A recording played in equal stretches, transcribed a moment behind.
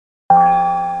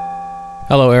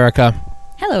Hello, Erica.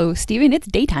 Hello, Steven. It's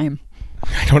daytime.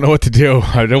 I don't know what to do.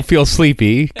 I don't feel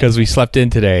sleepy because we slept in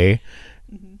today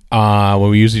when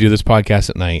we usually do this podcast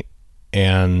at night.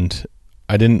 And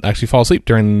I didn't actually fall asleep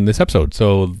during this episode,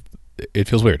 so it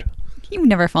feels weird. You've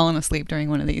never fallen asleep during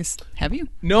one of these, have you?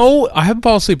 No, I haven't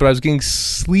fallen asleep, but I was getting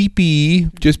sleepy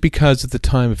just because of the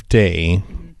time of day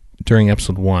during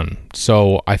episode 1.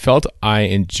 So I felt I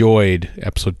enjoyed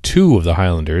episode 2 of the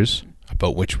Highlanders,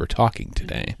 about which we're talking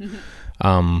today,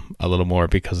 a little more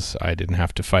because I didn't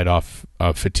have to fight off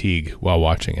fatigue while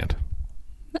watching it.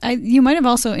 You might have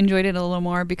also enjoyed it a little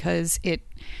more because it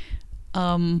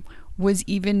was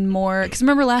even more... Because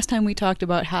remember last time we talked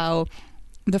about how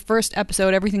the first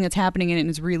episode, everything that's happening in it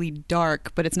is really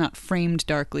dark, but it's not framed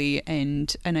darkly.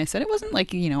 And I said it wasn't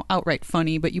like, outright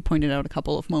funny, but you pointed out a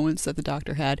couple of moments that the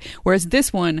Doctor had. Whereas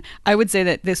this one, I would say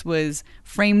that this was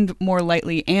framed more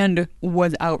lightly and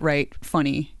was outright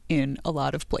funny in a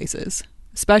lot of places,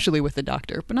 especially with the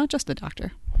Doctor, but not just the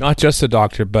Doctor. Not just the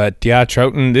Doctor, but yeah,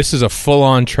 Troughton, this is a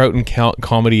full-on Troughton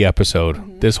comedy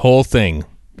episode. This whole thing.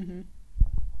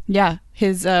 Yeah,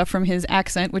 his from his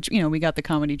accent, which we got the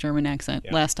comedy German accent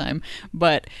last time,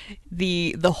 but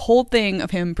the whole thing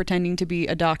of him pretending to be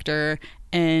a doctor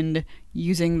and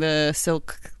using the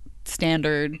silk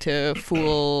standard to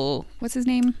fool what's his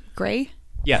name, Gray?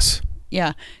 Yes.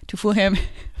 Yeah, to fool him.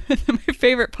 My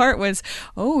favorite part was,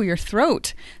 "Oh, your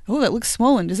throat. Oh, that looks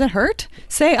swollen. Does that hurt?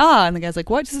 Say ah." And the guy's like,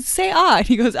 "What? Just say ah." And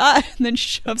he goes, "Ah," and then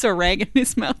shoves a rag in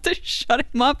his mouth to shut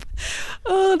him up.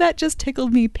 Oh, that just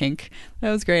tickled me pink.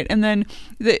 That was great. And then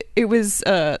the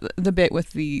bit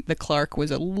with the Clark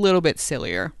was a little bit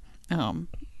sillier.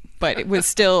 But it was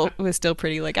still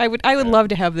pretty. Like I would love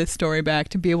to have this story back,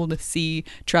 to be able to see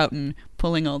Troughton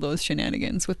pulling all those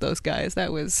shenanigans with those guys.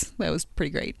 That was pretty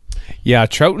great. Yeah,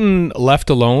 Troughton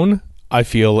left alone, I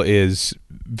feel, is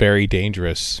very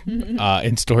dangerous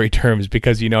in story terms,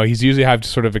 because he's usually have to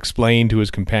sort of explain to his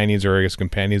companions, or his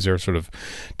companions are sort of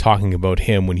talking about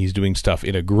him when he's doing stuff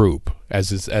in a group, as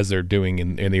they're doing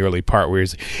in the early part, where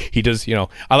he does.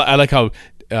 I like how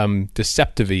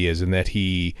deceptive he is, in that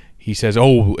he says,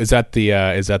 "Oh, is that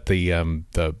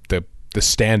the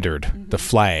standard, the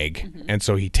flag?" And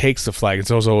so he takes the flag and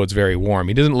says, "Oh, it's very warm."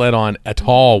 He doesn't let on at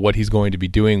all what he's going to be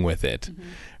doing with it.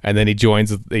 And then he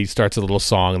starts a little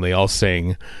song, and they all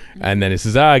sing, and then he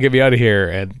says, "Get me out of here."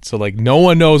 And so no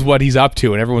one knows what he's up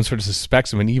to, and everyone sort of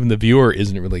suspects him, and even the viewer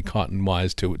isn't really cotton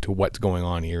wise to what's going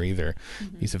on here either.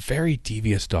 He's a very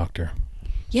devious Doctor.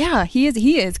 Yeah, he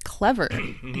is clever.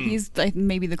 He's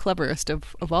maybe the cleverest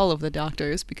of all of the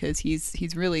Doctors, because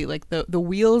he's really like the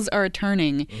wheels are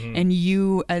turning, and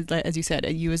you, as you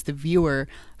said, you as the viewer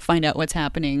find out what's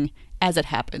happening as it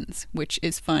happens, which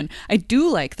is fun. I do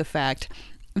like the fact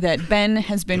that Ben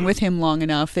has been with him long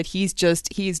enough that he's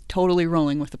totally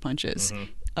rolling with the punches.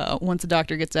 Once the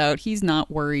Doctor gets out, he's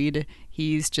not worried.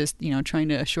 He's just trying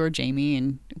to assure Jamie,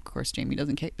 and of course Jamie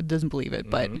doesn't believe it,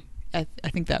 but I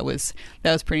think that was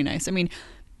pretty nice. I mean,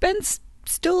 Ben's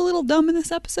still a little dumb in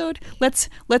this episode. Let's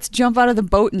jump out of the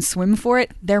boat and swim for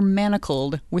it. They're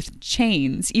manacled with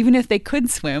chains, even if they could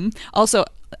swim. Also,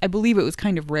 I believe it was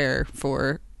kind of rare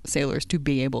for sailors to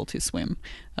be able to swim.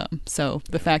 So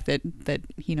the fact that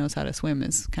he knows how to swim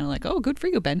is kind of like, oh, good for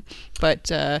you, Ben.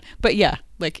 But yeah,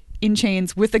 like in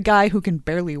chains with a guy who can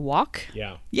barely walk.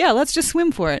 Yeah, let's just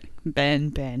swim for it.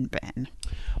 Ben.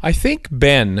 I think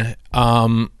Ben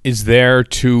is there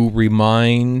to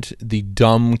remind the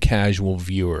dumb casual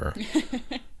viewer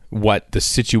what the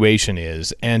situation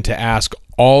is, and to ask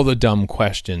all the dumb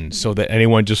questions, so that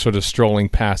anyone just sort of strolling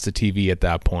past the TV at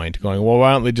that point going, well,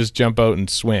 why don't they just jump out and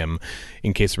swim?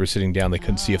 In case they were sitting down, they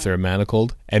couldn't see if they're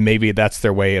manacled. And maybe that's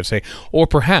their way of saying, or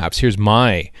perhaps, here's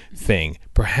my thing,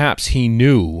 perhaps he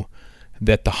knew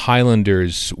that the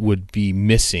Highlanders would be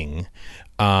missing,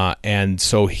 and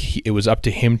so it was up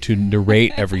to him to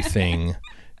narrate everything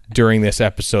during this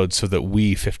episode, so that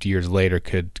we 50 years later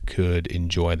could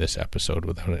enjoy this episode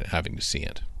without having to see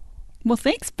it. Well,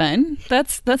 thanks, Ben.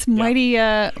 That's mighty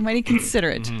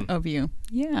considerate of you.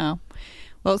 Yeah.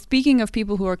 Well, speaking of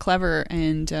people who are clever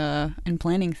and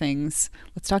planning things,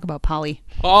 let's talk about Polly.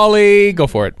 Polly, go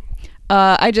for it.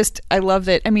 I love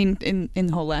that. I mean, in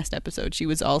the whole last episode, she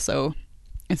was also,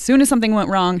 as soon as something went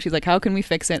wrong, she's like, how can we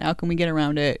fix it? How can we get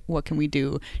around it? What can we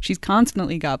do? She's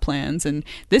constantly got plans. And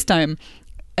this time,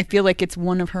 I feel like it's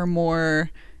one of her more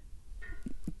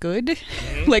good,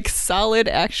 like solid,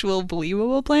 actual,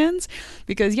 believable plans.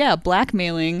 Because, yeah,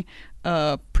 blackmailing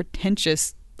a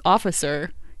pretentious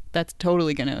officer, that's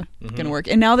totally gonna work.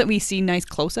 And now that we see nice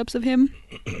close-ups of him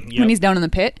when he's down in the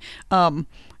pit,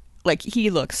 like, he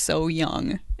looks so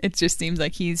young. It just seems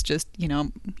like he's just,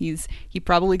 he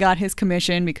probably got his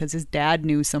commission because his dad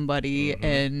knew somebody,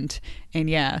 and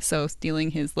yeah, so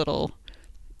stealing his little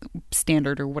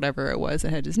standard or whatever it was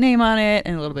that had his name on it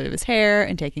and a little bit of his hair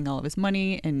and taking all of his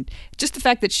money, and just the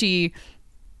fact that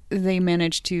they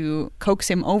managed to coax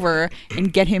him over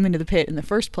and get him into the pit in the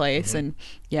first place. And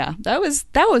yeah, that was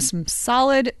some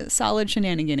solid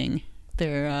shenaniganing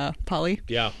there, Polly.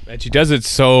 Yeah, and she does it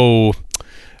so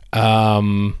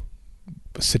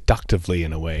seductively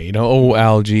in a way, oh,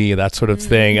 Algie, that sort of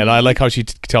thing. And I like how she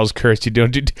tells Kirsty,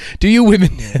 do you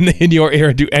women in your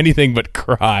era do anything but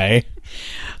cry?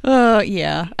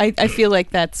 Yeah, I feel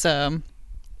like that's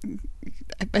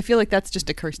I feel like that's just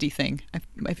a Kirsty thing.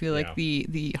 I feel like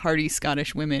the hardy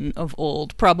Scottish women of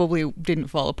old probably didn't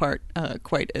fall apart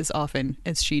quite as often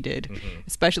as she did,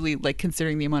 especially like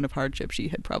considering the amount of hardship she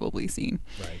had probably seen.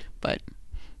 Right.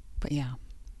 But yeah.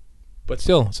 But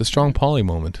still, it's a strong Polly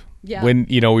moment. Yeah. When,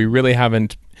 we really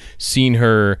haven't seen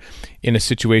her in a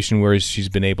situation where she's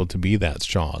been able to be that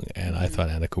strong. And I thought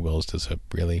Annika Wills does a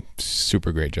really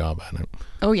super great job at it.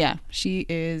 Oh, yeah.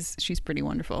 She's pretty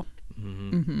wonderful.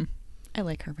 I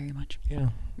like her very much. Yeah.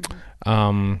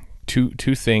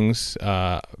 Two things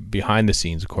behind the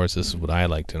scenes. Of course, this is what I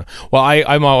like to know. Well,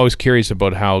 I'm always curious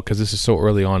about how, because this is so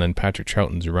early on in Patrick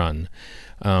Troughton's run,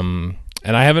 and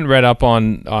I haven't read up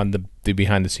on the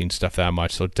behind the scenes stuff that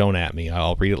much, so don't at me.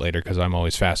 I'll read it later because I'm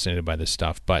always fascinated by this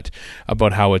stuff. But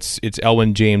about how it's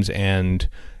Elwyn James and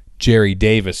Jerry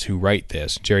Davis who write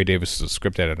this. Jerry Davis is a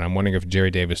script editor. I'm wondering if Jerry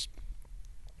Davis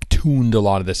tuned a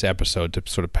lot of this episode to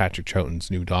sort of Patrick Troughton's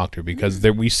new Doctor, because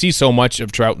we see so much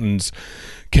of Troughton's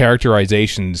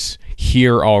characterizations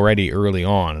here already early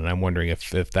on, and I'm wondering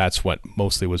if that's what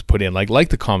mostly was put in, like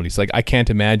the comedies. Like, I can't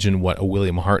imagine what a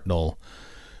William Hartnell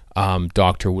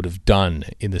Doctor would have done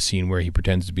in the scene where he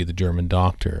pretends to be the German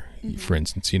doctor, for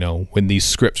instance, when these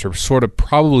scripts are sort of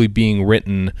probably being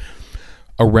written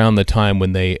around the time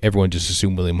when everyone just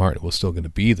assumed William Hartnell was still going to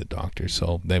be the Doctor,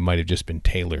 so they might have just been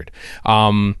tailored.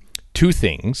 Two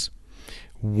things.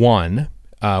 One,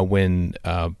 when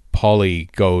Polly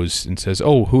goes and says,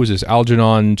 "Oh, who is this?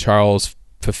 Algernon Charles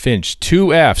Finch."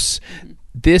 2 Fs.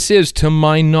 This is, to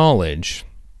my knowledge,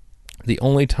 the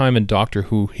only time in Doctor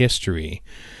Who history,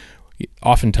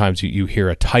 oftentimes you hear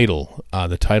a title,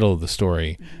 the title of the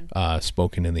story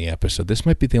spoken in the episode. This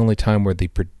might be the only time where the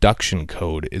production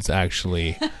code is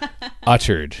actually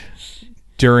uttered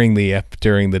during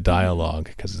the dialogue,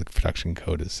 because the production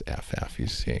code is FF, you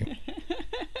see.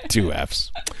 2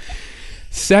 Fs.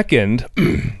 Second,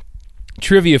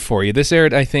 trivia for you. This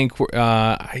aired, I think,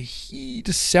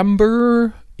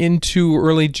 December into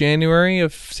early January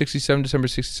of 67, December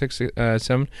 66,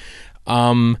 7.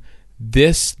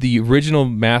 The original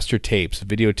master tapes,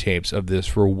 videotapes of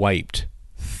this were wiped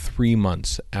 3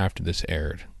 months after this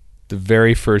aired. The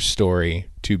very first story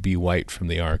to be wiped from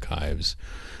the archives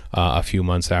a few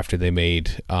months after they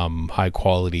made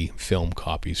high-quality film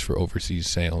copies for overseas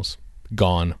sales.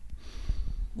 Gone.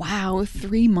 Wow,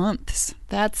 3 months.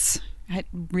 It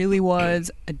really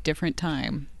was a different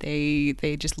time. They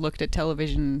just looked at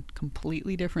television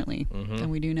completely differently than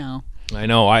we do now. I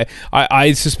know.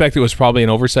 I suspect it was probably an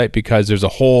oversight, because there's a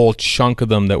whole chunk of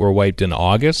them that were wiped in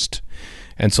August,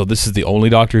 and so this is the only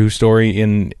Doctor Who story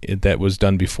that was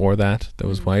done before that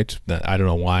was wiped. I don't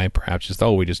know why. Perhaps just,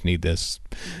 we just need this.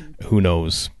 Who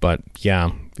knows? But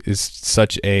yeah, it's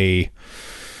such it's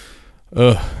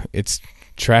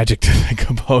tragic to think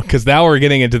about, because now we're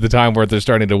getting into the time where they're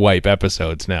starting to wipe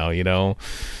episodes now. Yeah.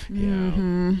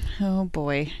 Oh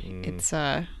boy,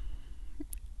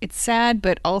 it's sad,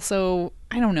 but also,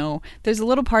 I don't know. There's a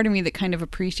little part of me that kind of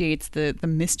appreciates the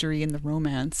mystery and the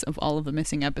romance of all of the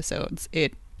missing episodes.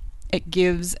 It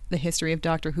gives the history of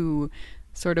Doctor Who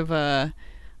sort of a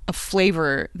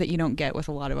flavor that you don't get with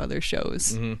a lot of other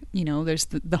shows. There's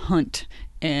the hunt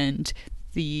and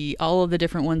all of the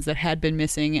different ones that had been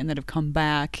missing and that have come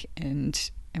back, and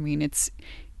I mean it's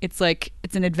like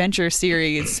it's an adventure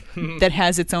series that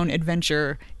has its own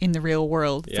adventure in the real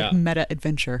world. It's like meta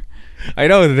adventure. I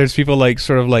know that there's people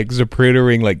sort of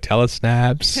zaprootering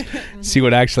telesnaps, see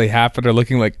what actually happened, or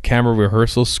looking camera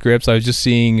rehearsal scripts. I was just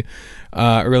seeing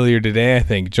earlier today, I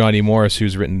think, Johnny Morris,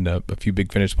 who's written a few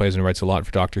big finished plays and writes a lot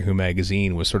for Doctor Who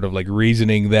magazine, was sort of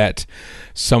reasoning that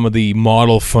some of the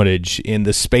model footage in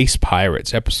the Space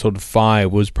Pirates episode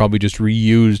 5 was probably just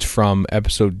reused from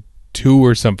episode 2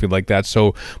 or something like that.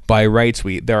 So by rights,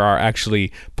 there are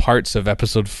actually parts of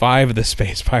episode 5 of the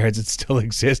Space Pirates that still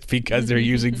exist because they're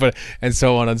using and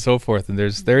so on and so forth. And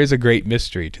there is a great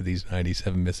mystery to these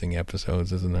 97 missing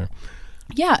episodes, isn't there?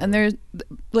 Yeah, and there's,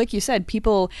 like you said,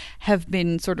 people have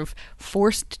been sort of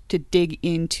forced to dig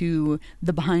into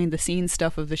the behind the scenes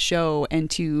stuff of the show and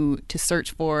to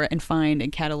search for and find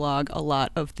and catalog a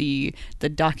lot of the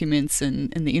documents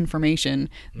and the information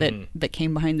that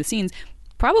came behind the scenes.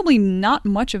 Probably not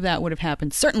much of that would have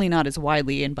happened, certainly not as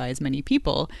widely and by as many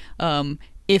people,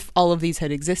 if all of these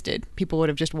had existed. People would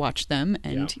have just watched them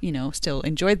and, still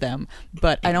enjoyed them.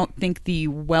 But I don't think the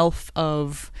wealth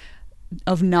of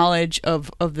knowledge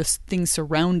of the things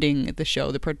surrounding the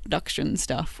show, the production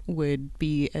stuff, would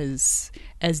be as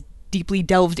deeply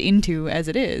delved into as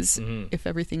it is if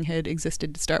everything had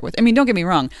existed to start with. I mean, don't get me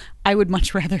wrong, I would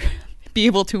much rather be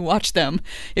able to watch them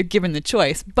if given the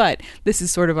choice, but this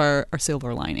is sort of our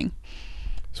silver lining.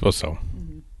 I suppose so.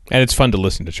 And it's fun to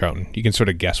listen to Troughton. You can sort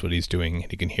of guess what he's doing,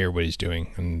 and you can hear what he's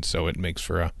doing, and so it makes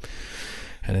for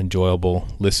an enjoyable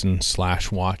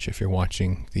listen/watch if you're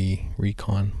watching the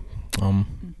recon.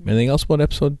 Anything else about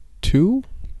episode 2?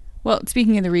 Well,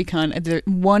 speaking of the recon,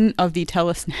 one of the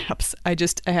telesnaps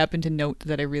I happened to note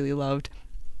that I really loved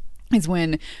is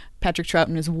when Patrick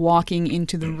Troughton is walking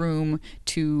into the room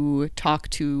to talk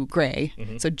to Gray,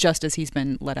 so just as he's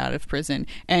been let out of prison,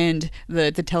 and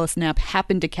the telesnap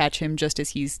happened to catch him just as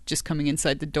he's just coming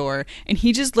inside the door, and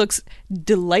he just looks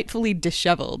delightfully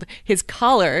disheveled. His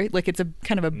collar, like it's a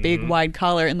kind of a big wide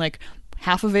collar, and like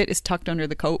half of it is tucked under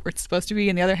the coat where it's supposed to be,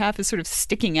 and the other half is sort of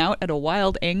sticking out at a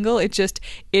wild angle. It's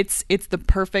a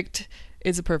perfect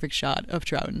shot of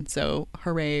Troughton. So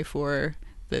hooray for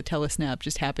the telesnap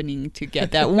just happening to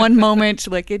get that one moment.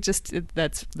 Like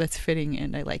that's fitting,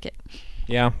 and I like it.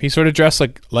 Yeah, he sort of dressed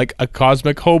like a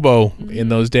cosmic hobo in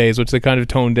those days, which they kind of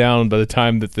toned down by the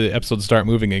time that the episodes start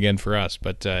moving again for us.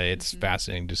 But it's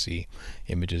fascinating to see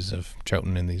images of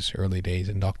Troughton in these early days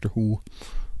in Doctor Who.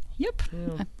 Yep.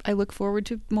 Yeah. I look forward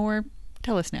to more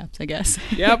telesnaps, I guess.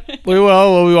 Yep, we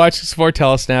will. We'll be watching some more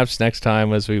telesnaps next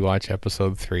time as we watch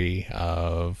episode 3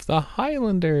 of The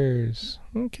Highlanders.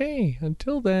 Okay,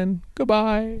 until then,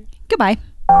 goodbye. Goodbye.